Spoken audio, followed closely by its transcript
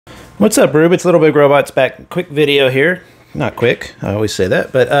What's up, Rube? It's Little Big Robots back. Quick video here. Not quick, I always say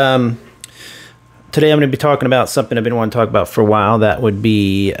that. But today I'm going to be talking about something I've been wanting to talk about for a while. That would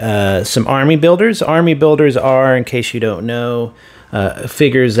be some army builders. Army builders are, in case you don't know,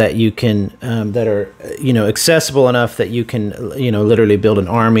 figures that you can, that are, accessible enough that you can, literally build an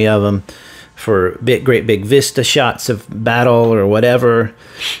army of them for great big vista shots of battle or whatever.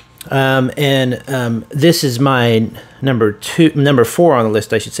 This is my number 4 on the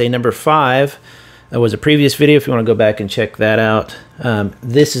list, I should say. Number 5 was a previous video, if you want to go back and check that out.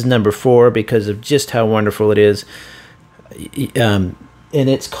 This is number 4 because of just how wonderful it is. And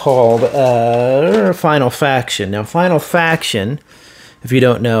it's called Final Faction. Now, Final Faction, if you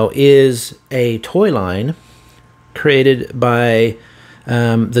don't know, is a toy line created by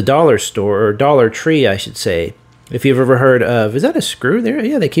the dollar store, or Dollar Tree, I should say. If you've ever heard of, is that a screw there?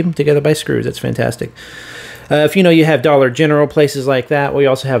 Yeah, they keep them together by screws. That's fantastic. If you know, you have Dollar General, places like that. We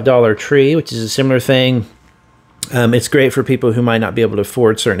also have Dollar Tree, which is a similar thing. It's great for people who might not be able to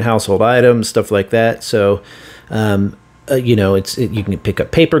afford certain household items, stuff like that. So, you can pick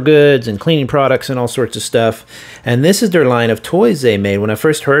up paper goods and cleaning products and all sorts of stuff. And this is their line of toys they made. When I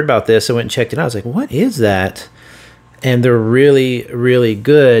first heard about this, I went and checked it out. I was like, what is that? And they're really, really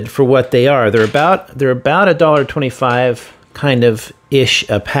good for what they are. They're about $1.25 kind of ish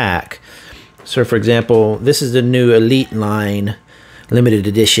a pack. So, for example, this is the new Elite line, limited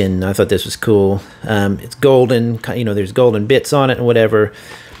edition. I thought this was cool. It's golden. There's golden bits on it and whatever.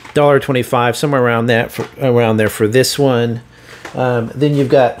 $1.25, somewhere around that, around there for this one. Then you've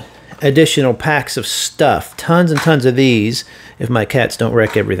got additional packs of stuff. Tons and tons of these. If my cats don't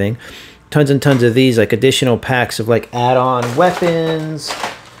wreck everything. Tons and tons of these, like additional packs of like add-on weapons.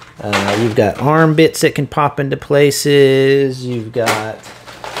 You've got arm bits that can pop into places. You've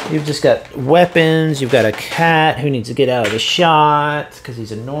just got weapons. You've got a cat who needs to get out of the shot because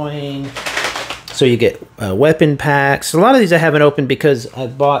he's annoying. So you get weapon packs. A lot of these I haven't opened because I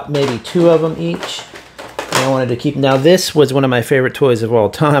bought maybe 2 of them each. And I wanted to keep. Now this was one of my favorite toys of all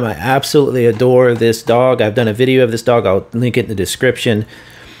time. I absolutely adore this dog. I've done a video of this dog. I'll link it in the description.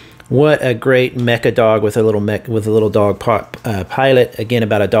 What a great mecha dog with a little dog pilot. Again,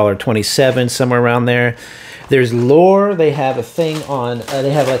 about $1.27, somewhere around there. There's lore. They have a thing on.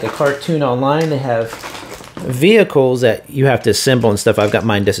 They have like a cartoon online. They have vehicles that you have to assemble and stuff. I've got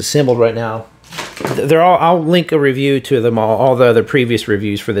mine disassembled right now. They're all. I'll link a review to them all the other previous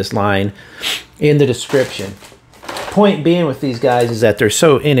reviews for this line in the description. Point being with these guys is that they're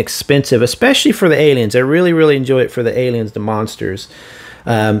so inexpensive, especially for the aliens. I really, really enjoy it for the aliens, the monsters.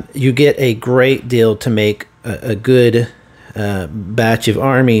 You get a great deal to make a good batch of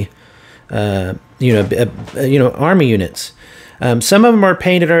army, army units. Some of them are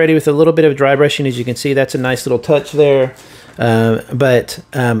painted already with a little bit of dry brushing, as you can see. That's a nice little touch there. But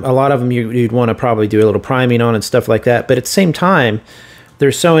a lot of them you'd want to probably do a little priming on and stuff like that. But at the same time,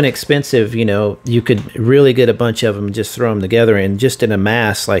 they're so inexpensive. You could really get a bunch of them and just throw them together, and just in a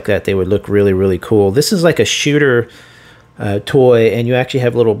mass like that, they would look really, really cool. This is like a shooter toy, and you actually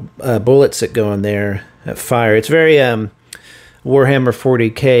have little bullets that go in there that fire. It's very Warhammer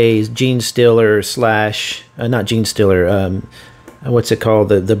 40K's Gene Stealer slash not Gene Stealer, what's it called,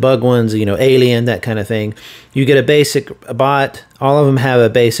 the bug ones, Alien, that kind of thing. You get a basic bot. All of them have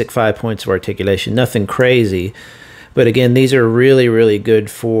a basic 5 points of articulation, nothing crazy. But again, these are really, really good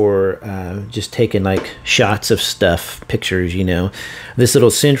for just taking like shots of stuff, pictures, This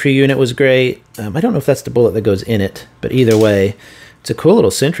little sentry unit was great. I don't know if that's the bullet that goes in it, but either way, it's a cool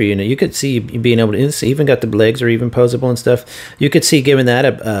little sentry unit. You could see being able to, it's even got the legs are even posable and stuff. You could see giving that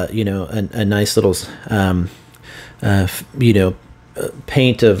a nice little,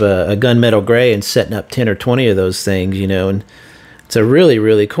 paint of a gunmetal gray and setting up 10 or 20 of those things, and it's a really,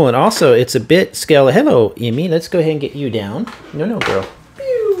 really cool. And also, it's a bit scale. Hello, Emmy. Let's go ahead and get you down. No, girl.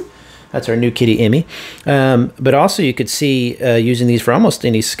 Pew. That's our new kitty, Emmy. But also, you could see using these for almost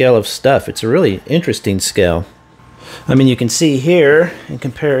any scale of stuff. It's a really interesting scale. I mean, you can see here, in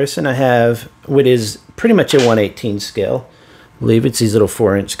comparison, I have what is pretty much a 1/18 scale. I believe it's these little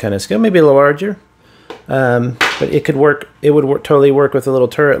 4-inch kind of scale, maybe a little larger. But it could work. It would totally work with a little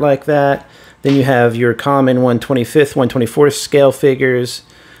turret like that. Then you have your common 1/25th, 1/24th scale figures,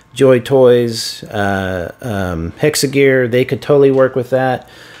 Joy Toys, Hexagear. They could totally work with that.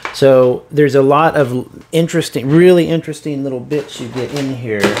 So there's a lot of interesting, really interesting little bits you get in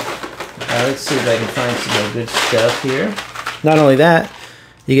here. Let's see if I can find some more good stuff here. Not only that,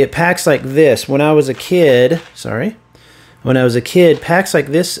 you get packs like this. When I was a kid, packs like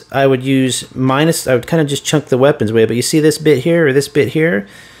this, I would use I would kind of just chunk the weapons away. But you see this bit here or this bit here?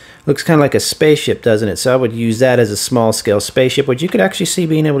 Looks kind of like a spaceship, doesn't it? So I would use that as a small scale spaceship, which you could actually see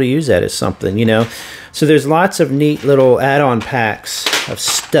being able to use that as something, you know. So there's lots of neat little add-on packs of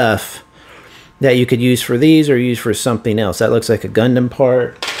stuff that you could use for these or use for something else. That looks like a Gundam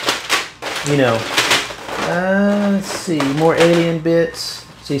part, you know. Let's see, more alien bits.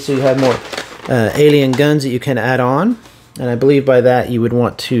 See, so you have more alien guns that you can add on. And I believe by that you would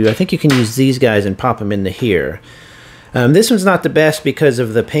want to, I think you can use these guys and pop them into here. This one's not the best because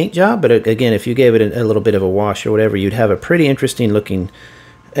of the paint job, but again, if you gave it a little bit of a wash or whatever, you'd have a pretty interesting looking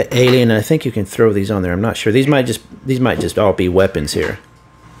alien. I think you can throw these on there. I'm not sure. These might just all be weapons here.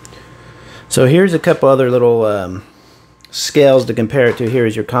 So here's a couple other little scales to compare it to. Here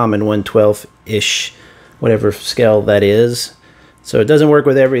is your common 1/12-ish, whatever scale that is. So it doesn't work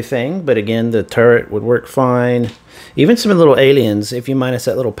with everything, but again, the turret would work fine. Even some little aliens, if you minus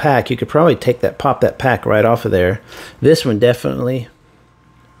that little pack, you could probably pop that pack right off of there. This one definitely.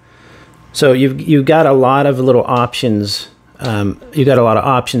 So you've got a lot of little options. You've got a lot of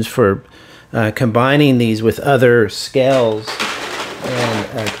options for combining these with other scales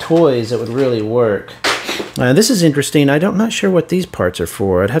and toys that would really work. This is interesting. I'm not sure what these parts are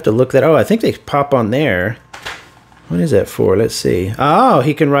for. I'd have to look that. Oh, I think they pop on there. What is that for? Let's see. Oh,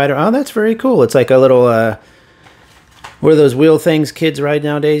 he can ride. Oh, that's very cool. It's like a little. What are those wheel things kids ride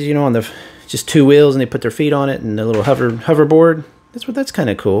nowadays? You know, on the just two wheels and they put their feet on it and a little hoverboard. That's kind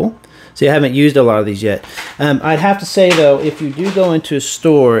of cool. See, I haven't used a lot of these yet. I'd have to say though, if you do go into a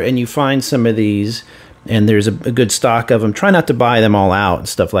store and you find some of these, and there's a good stock of them, try not to buy them all out and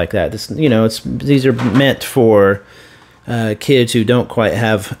stuff like that. This, you know, these are meant for kids who don't quite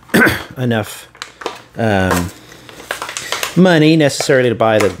have enough money necessarily to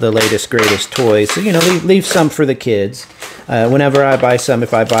buy the latest greatest toys. So, you know, leave some for the kids. Whenever I buy some,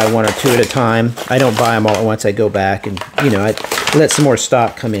 if I buy one or two at a time, I don't buy them all at once. I go back and, you know, I let some more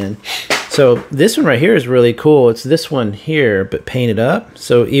stock come in. So this one right here is really cool. It's this one here, but painted up.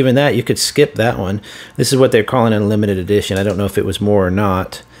 So even that, you could skip that one. This is what they're calling a limited edition. I don't know if it was more or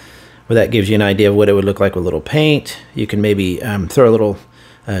not, but that gives you an idea of what it would look like with a little paint. You can maybe throw a little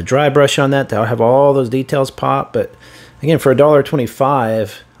dry brush on that. That'll have all those details pop, but again, for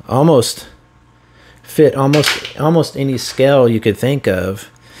 $1.25, almost fit almost any scale you could think of.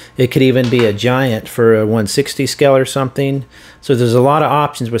 It could even be a giant for a 1/60 scale or something. So there's a lot of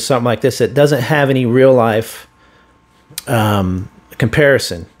options with something like this that doesn't have any real life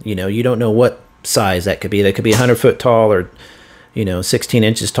comparison. You know, you don't know what size that could be. That could be 100 foot tall or, you know, 16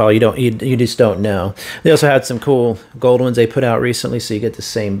 inches tall. You just don't know. They also had some cool gold ones they put out recently, so you get the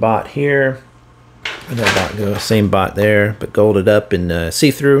same bot here. Same bot there, but golded up and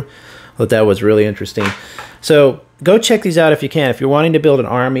see-through. I thought that was really interesting. So go check these out if you can. If you're wanting to build an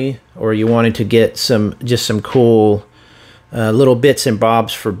army, or you wanting to get just some cool little bits and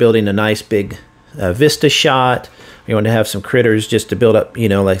bobs for building a nice big vista shot, or you want to have some critters just to build up, you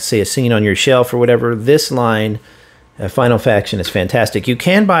know, like say a scene on your shelf or whatever, this line, Final Faction, is fantastic. You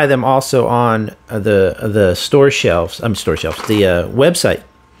can buy them also on the store shelves. The website.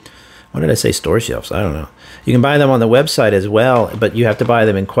 Why did I say store shelves? I don't know. You can buy them on the website as well, but you have to buy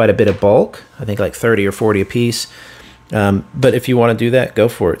them in quite a bit of bulk. I think like 30 or 40 a piece. But if you want to do that, go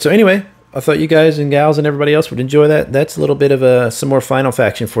for it. So anyway, I thought you guys and gals and everybody else would enjoy that. That's a little bit of some more Final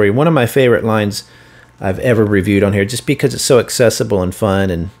Faction for you. One of my favorite lines I've ever reviewed on here, just because it's so accessible and fun,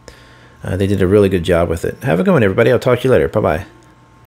 and they did a really good job with it. Have a good one, everybody. I'll talk to you later. Bye-bye.